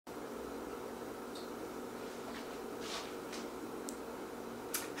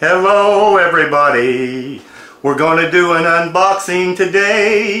Hello everybody, we're going to do an unboxing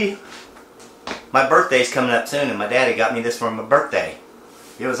today. My birthday's coming up soon and my daddy got me this for my birthday.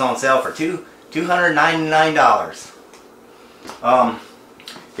 It was on sale for $299.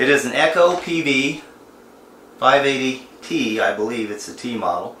 It is an Echo PV 580T, I believe it's the T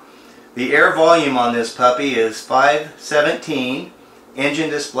model. The air volume on this puppy is 517.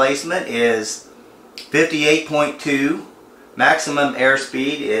 Engine displacement is 58.2. Maximum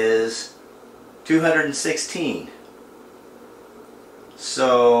airspeed is 216.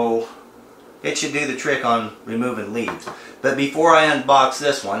 So it should do the trick on removing leaves. But before I unbox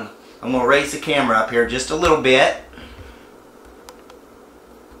this one, I'm going to raise the camera up here just a little bit.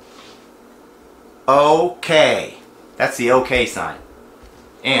 Okay. That's the OK sign.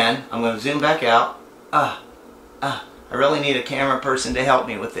 And I'm going to zoom back out. I really need a camera person to help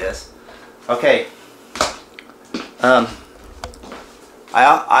me with this. Okay.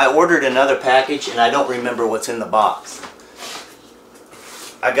 I ordered another package and I don't remember what's in the box.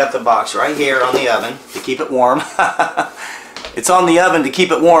 I got the box right here on the oven to keep it warm. It's on the oven to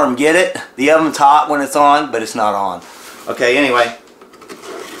keep it warm, get it? The oven's hot when it's on, but it's not on. Okay, anyway.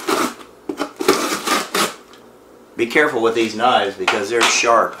 Be careful with these knives because they're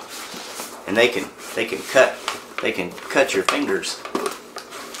sharp. And they can cut your fingers.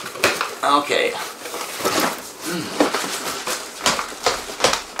 Okay.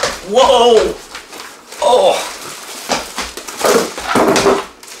 Whoa! Oh!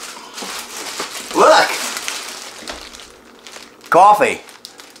 Look! Coffee.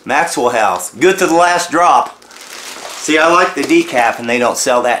 Maxwell House. Good to the last drop. See, I like the decaf and they don't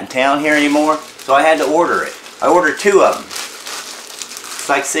sell that in town here anymore, so I had to order it. I ordered 2 of them. It's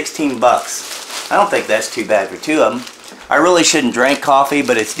like 16 bucks. I don't think that's too bad for 2 of them. I really shouldn't drink coffee,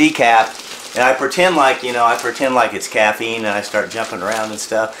 but it's decaf. And I pretend like, I pretend like it's caffeine and I start jumping around and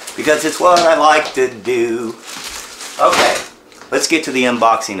stuff because it's what I like to do. Okay, let's get to the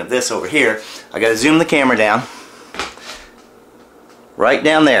unboxing of this over here. I gotta zoom the camera down. Right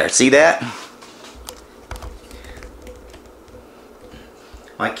down there, see that?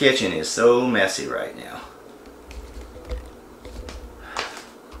 My kitchen is so messy right now.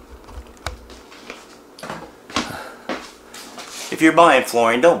 If you're buying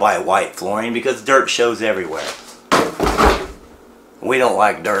flooring, don't buy white flooring because dirt shows everywhere. We don't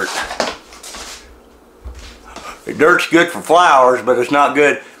like dirt. Dirt's good for flowers, but it's not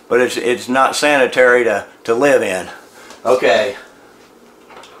good, but it's not sanitary to live in. Okay.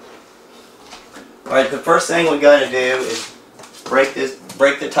 Alright, the first thing we gotta do is break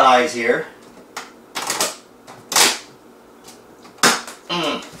the ties here.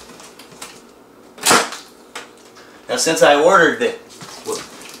 Now since I ordered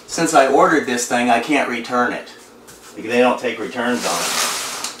this thing, I can't return it because they don't take returns on it.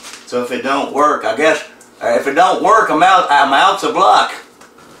 So if it don't work, I guess if it don't work, I'm out of luck.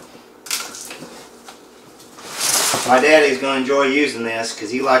 My daddy's going to enjoy using this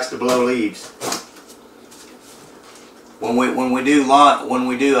because he likes to blow leaves. When we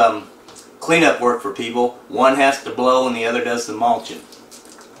do cleanup work for people, one has to blow and the other does the mulching.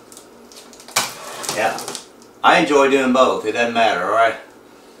 Yeah. I enjoy doing both. It doesn't matter, alright?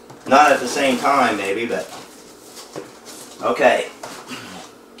 Not at the same time, maybe, but... Okay.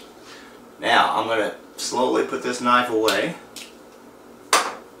 Now, I'm going to slowly put this knife away.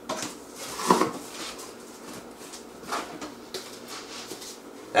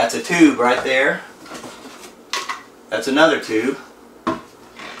 That's a tube right there. That's another tube.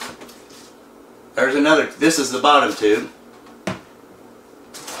 There's another... This is the bottom tube.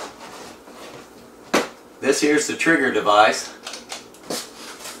 This here's the trigger device.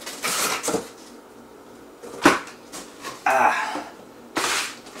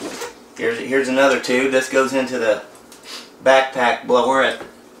 Here's another tube. This goes into the backpack blower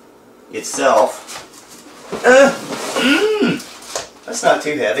itself. That's not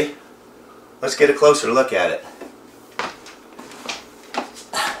too heavy. Let's get a closer look at it.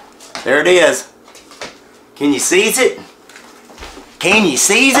 There it is. Can you seize it? Can you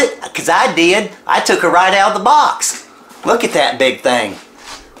seize it? Because I did. I took it right out of the box. Look at that big thing.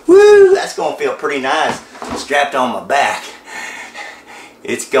 Woo! That's going to feel pretty nice strapped on my back.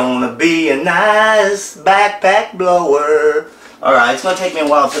 It's going to be a nice backpack blower. Alright, it's going to take me a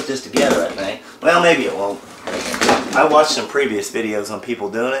while to put this together, I think. Well, maybe it won't. I watched some previous videos on people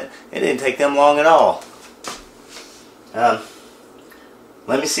doing it. It didn't take them long at all. Let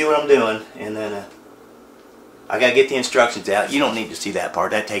me see what I'm doing, and then I gotta get the instructions out. You don't need to see that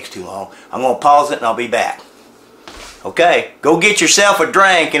part. That takes too long. I'm gonna pause it and I'll be back. Okay? Go get yourself a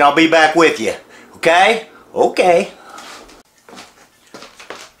drink and I'll be back with you. Okay? Okay.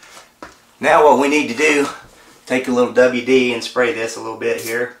 Now what we need to do, take a little WD and spray this a little bit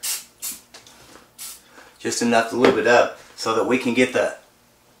here. Just enough to lube it up so that we can get the,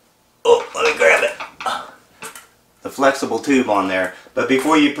 oh, let me grab it, the flexible tube on there. But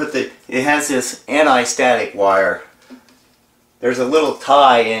before you put it has this anti-static wire. There's a little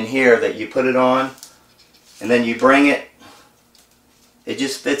tie in here that you put it on, and then you bring it. It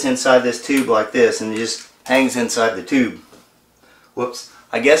just fits inside this tube like this, and it just hangs inside the tube. Whoops.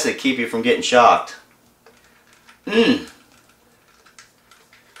 I guess it keep you from getting shocked. Kind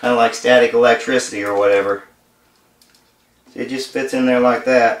of like static electricity or whatever. It just fits in there like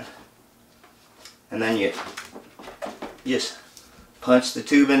that. And then you just punch the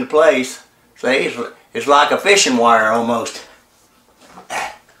tube into place. See, it's like a fishing wire almost.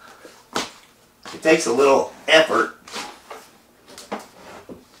 It takes a little effort.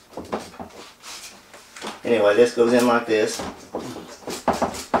 Anyway, this goes in like this.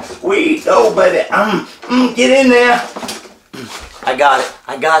 Wait, oh buddy, get in there. I got it.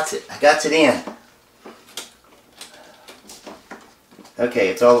 I got it in. Okay,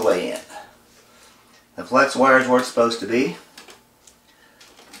 it's all the way in. The flex wire is where it's supposed to be.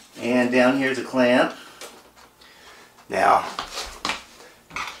 And down here's a clamp. Now,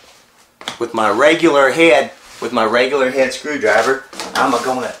 with my regular head screwdriver, I'm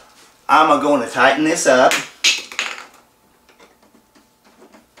gonna tighten this up.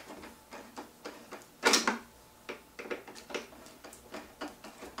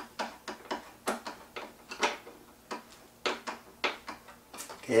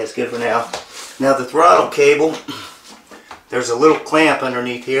 Okay, that's good for now. Now the throttle cable, there's a little clamp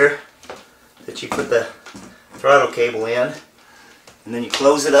underneath here that you put the throttle cable in, and then you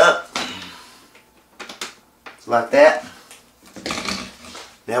close it up like that.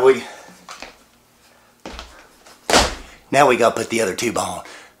 Now we gotta put the other tube on.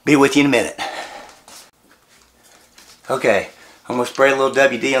 Be with you in a minute. Okay, I'm gonna spray a little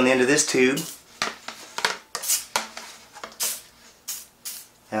WD on the end of this tube.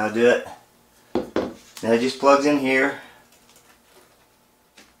 Now I'll do it. Now it just plugs in here.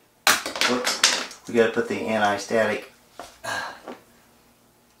 Whoops. We gotta put the anti-static.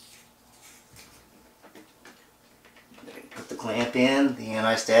 Put the clamp in, the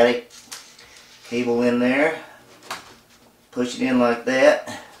anti-static cable in there. Push it in like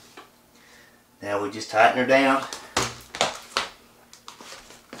that. Now we just tighten her down.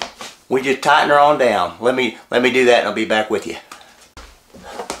 We just tighten her on down. Let me do that and I'll be back with you.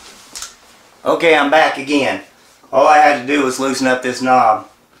 Okay, I'm back again. All I had to do was loosen up this knob,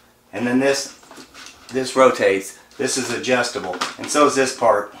 and then this rotates. This is adjustable, and so is this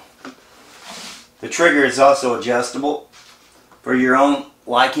part. The trigger is also adjustable for your own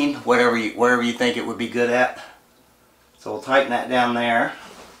liking, wherever you think it would be good at. So we'll tighten that down there,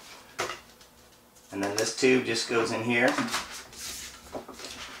 and then this tube just goes in here,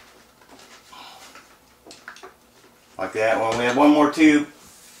 like that. Well, we have one more tube.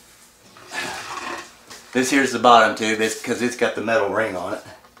 This here's the bottom tube, because it's got the metal ring on it.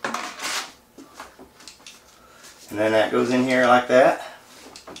 And then that goes in here like that.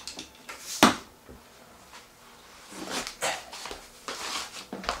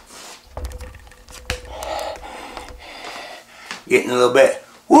 Getting a little bit,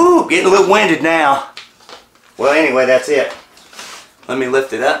 woo, getting a little winded now. Well, anyway, that's it. Let me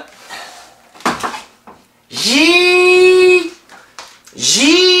lift it up. Gee!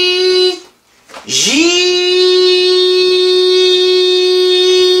 Gee! Gee!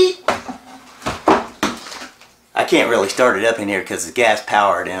 I can't really start it up in here because it's gas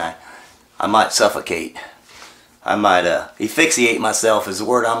powered, and I might suffocate. I might asphyxiate myself is the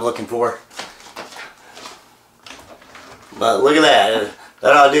word I'm looking for. But look at that.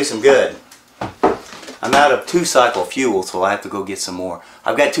 That ought to do some good. I'm out of 2-cycle fuel, so I have to go get some more.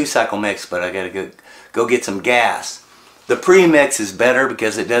 I've got 2-cycle mix, but I got to go get some gas. The pre-mix is better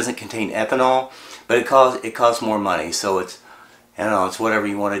because it doesn't contain ethanol, but it costs more money. So it's, I don't know, it's whatever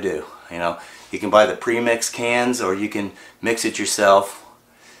you want to do. You know, you can buy the pre-mix cans, or you can mix it yourself,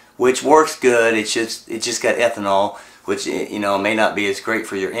 which works good. It just got ethanol, which, you know, may not be as great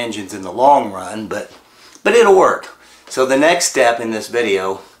for your engines in the long run, but it'll work. So the next step in this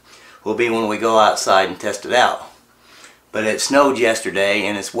video will be when we go outside and test it out. But it snowed yesterday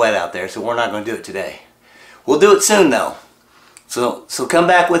and it's wet out there, so we're not going to do it today. We'll do it soon though. So come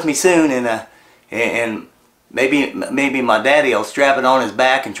back with me soon, and maybe my daddy will strap it on his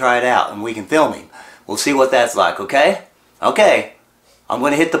back and try it out, and we can film him. We'll see what that's like, okay? Okay. I'm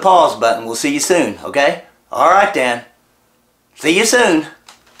going to hit the pause button. We'll see you soon, okay? Alright then. See you soon.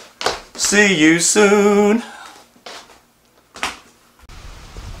 See you soon.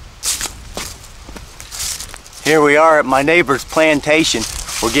 Here we are at my neighbor's plantation.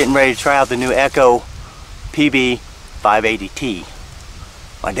 We're getting ready to try out the new Echo PB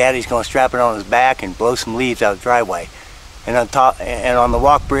 580T. My daddy's going to strap it on his back and blow some leaves out of the driveway. And on the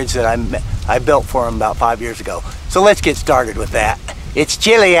walk bridge that I built for him about 5 years ago. So let's get started with that. It's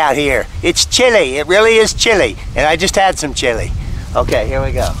chilly out here. It's chilly. It really is chilly. And I just had some chili. Okay, here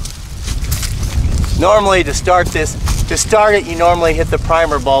we go. Normally to start it, you normally hit the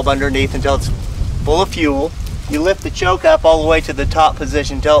primer bulb underneath until it's full of fuel. You lift the choke up all the way to the top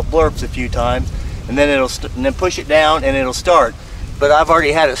position until it blurps a few times, and then then push it down and it'll start. But I've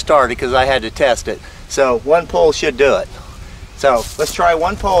already had it started because I had to test it. So one pull should do it. So let's try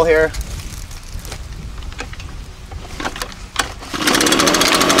one pull here.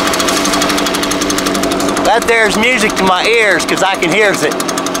 That there's music to my ears because I can hear it.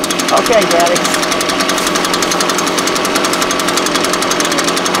 Okay, Daddy.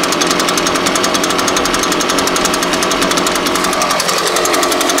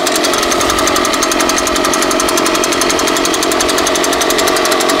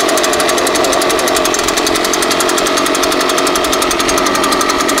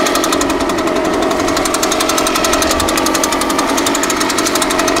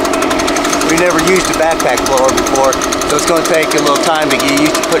 We never used a backpack blower before, so it's going to take a little time to get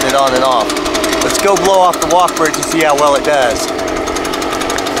used to putting it on and off. Let's go blow off the walk bridge and see how well it does.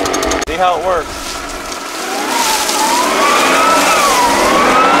 See how it works.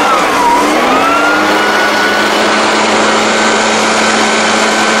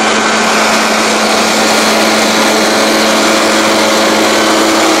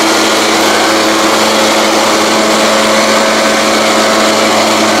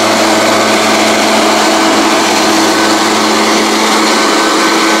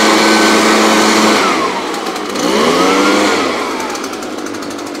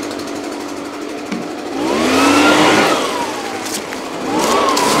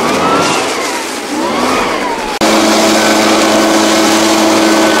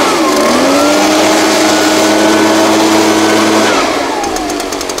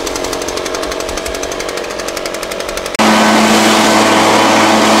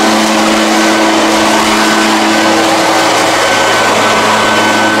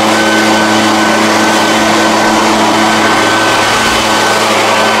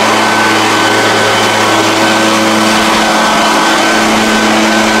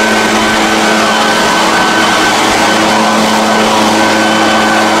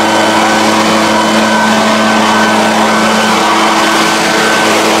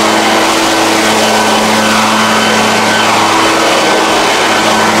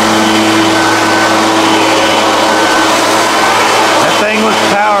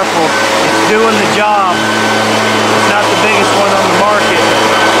 Doing the job. It's not the biggest one on the market,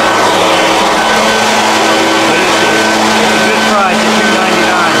 but it's a good price at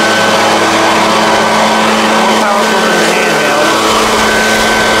 $2.99. More powerful than the handheld.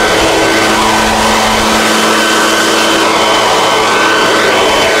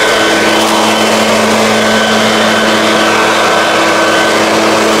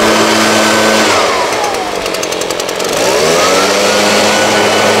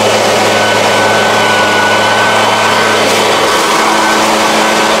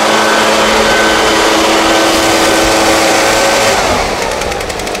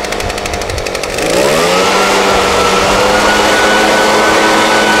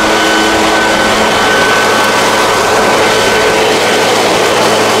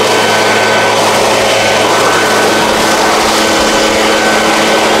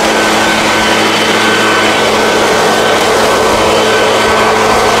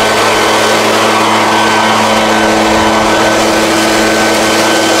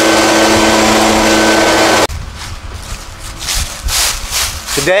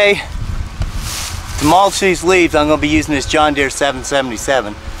 Today, to mulch these leaves, I'm going to be using this John Deere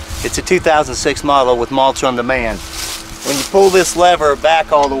 777. It's a 2006 model with mulch on demand. When you pull this lever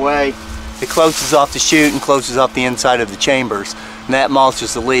back all the way, it closes off the chute and closes off the inside of the chambers, and that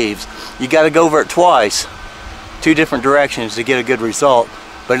mulches the leaves. You got to go over it twice, 2 different directions to get a good result,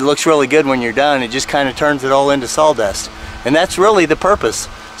 but it looks really good when you're done. It just kind of turns it all into sawdust, and that's really the purpose.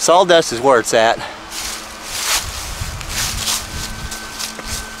 Sawdust is where it's at.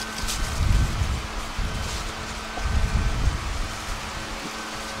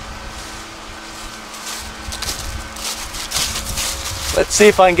 Let's see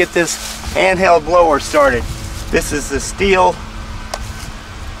if I can get this handheld blower started. This is the Stihl.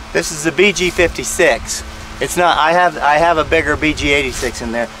 This is the BG56. It's not. I have a bigger BG86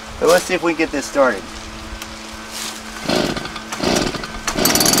 in there. But let's see if we can get this started.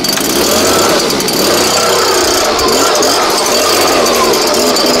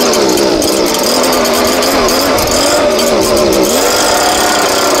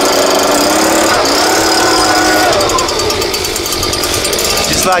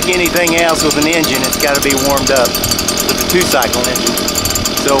 like anything else with an engine, it's got to be warmed up with a 2-cycle engine.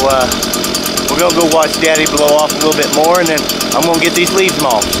 So we're going to go watch Daddy blow off a little bit more, and then I'm going to get these leaves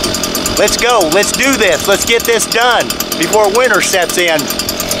mulched. Let's go. Let's do this. Let's get this done before winter sets in.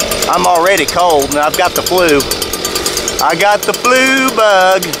 I'm already cold, and I've got the flu. I got the flu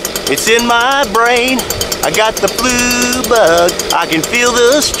bug. It's in my brain. I got the flu bug. I can feel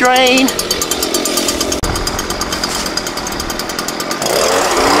the strain.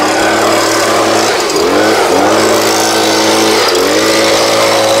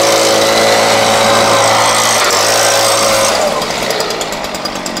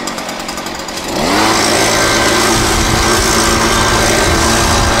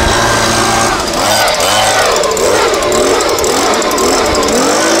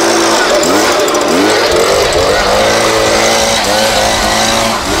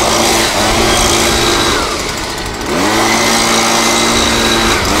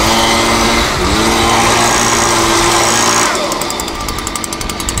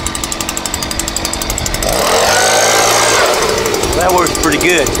 That works pretty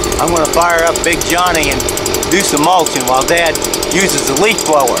good. I'm going to fire up Big Johnny and do some mulching while Dad uses the leaf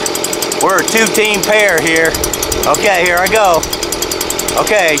blower. We're a 2-team pair here. Okay, here I go.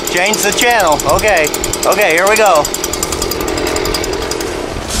 Okay, change the channel. Okay, here we go.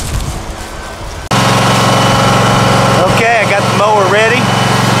 Okay, I got the mower ready.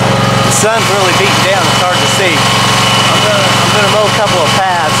 The sun's really beating down, it's hard to see. I'm gonna mow a couple of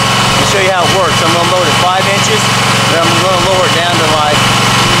paths and show you how it works. I'm gonna mow it at 5 inches, and I'm gonna lower it down to like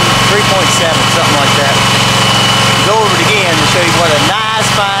 3.7, something like that. Go over it again to show you what a nice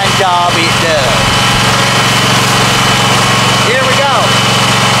fine job it does. Here we go.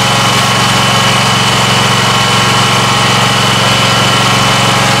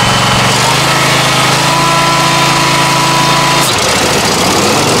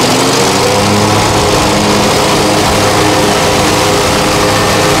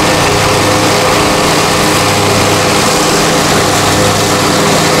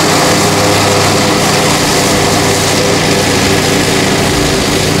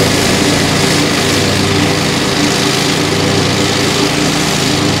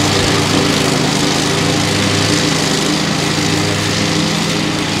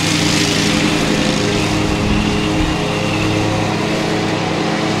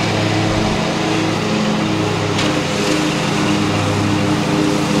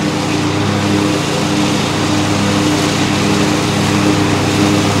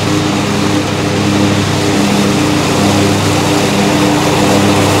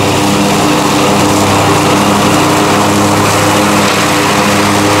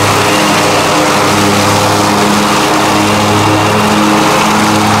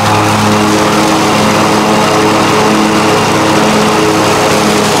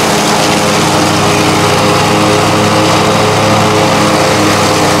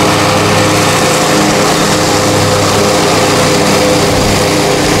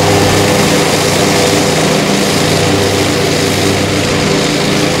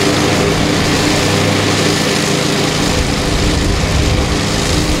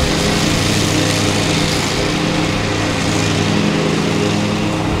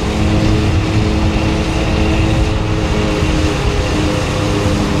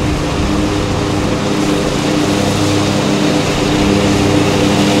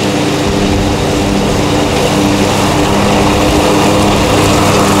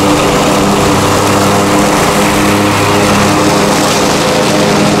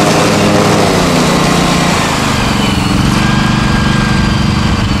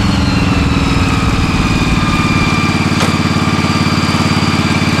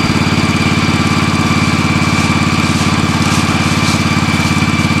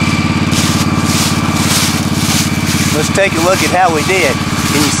 Let's take a look at how we did.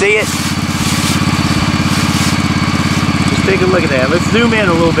 Can you see it? Just take a look at that. Let's zoom in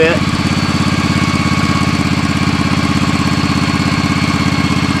a little bit.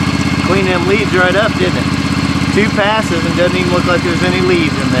 Clean them leaves right up, didn't it? 2 passes and doesn't even look like there's any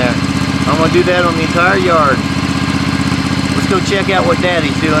leaves in there. I'm going to do that on the entire yard. Let's go check out what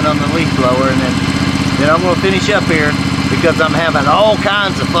Daddy's doing on the leaf blower, and then I'm going to finish up here because I'm having all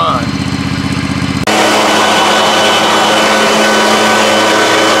kinds of fun.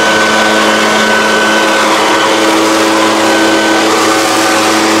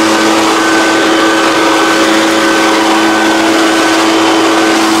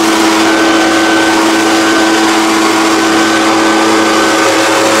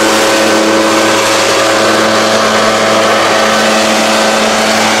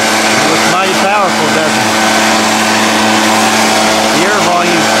 Powerful, doesn't it? The air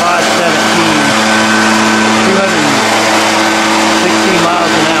volume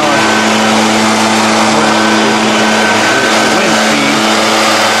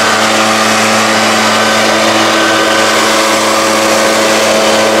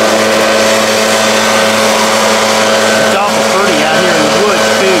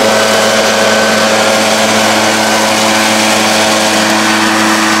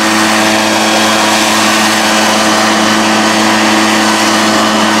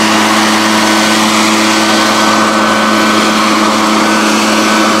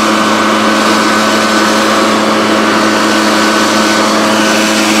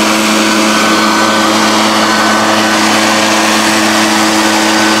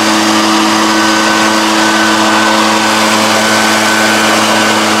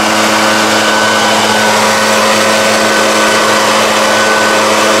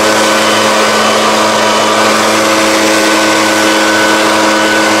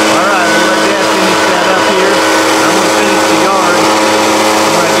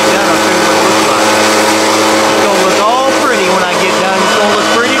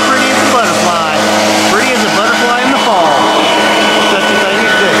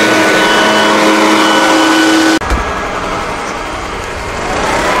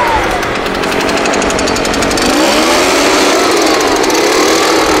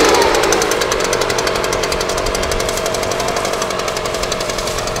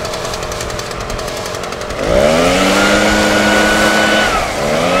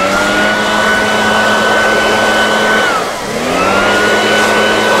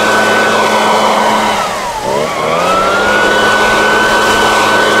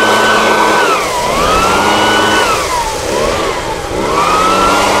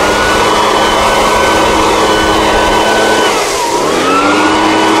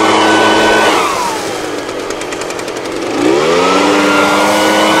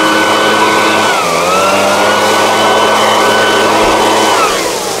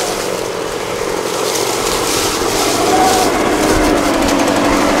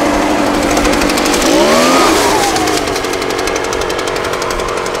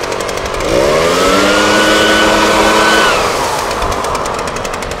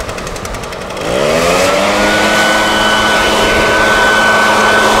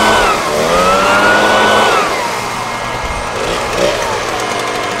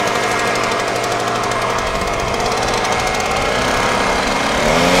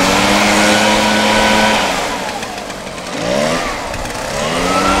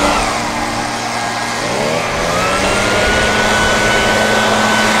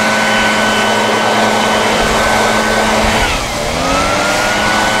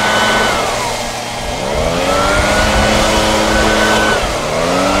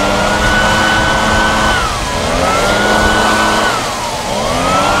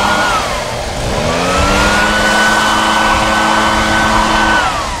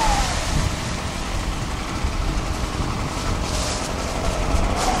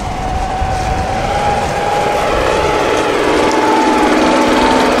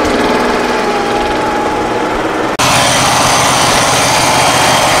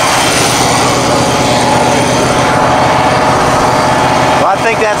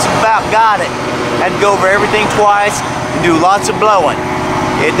that's about got it. Had to go over everything twice and do lots of blowing.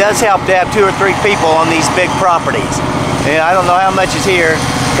 It does help to have 2 or 3 people on these big properties. And I don't know how much is here,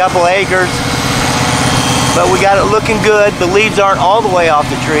 a couple acres, but we got it looking good. The leaves aren't all the way off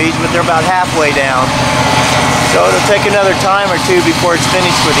the trees, but they're about halfway down. So it'll take another time or 2 before it's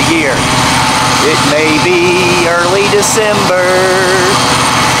finished for the year. It may be early December.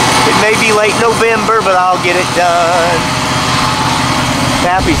 It may be late November, but I'll get it done.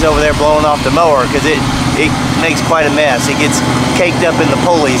 Pappy's over there blowing off the mower because it makes quite a mess. It gets caked up in the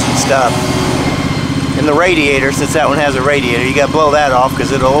pulleys and stuff. And the radiator, since that one has a radiator, you got to blow that off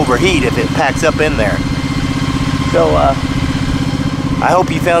because it'll overheat if it packs up in there. So I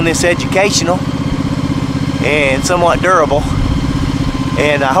hope you found this educational and somewhat durable.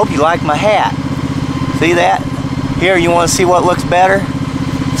 And I hope you like my hat. See that? Here, you want to see what looks better?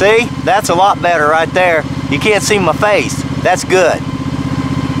 See? That's a lot better right there. You can't see my face. That's good.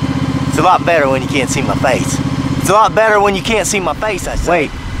 It's a lot better when you can't see my face. It's a lot better when you can't see my face, I say.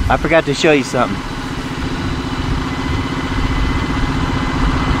 Wait, I forgot to show you something.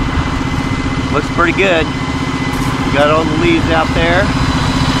 Looks pretty good. Got all the leaves out there.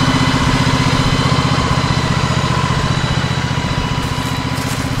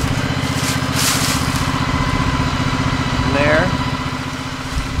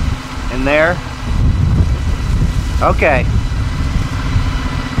 And there. Okay.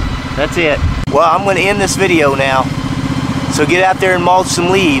 That's it. Well, I'm going to end this video now. So get out there and mulch some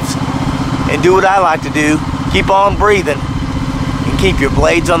leaves and do what I like to do. Keep on breathing and keep your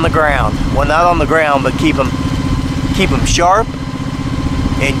blades on the ground. Well, not on the ground, but keep them sharp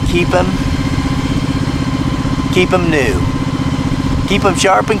and keep them new. Keep them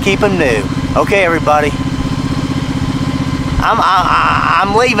sharp and keep them new. Okay, everybody.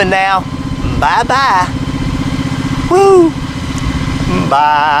 I'm leaving now. Bye-bye. Woo.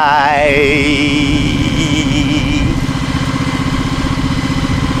 Bye.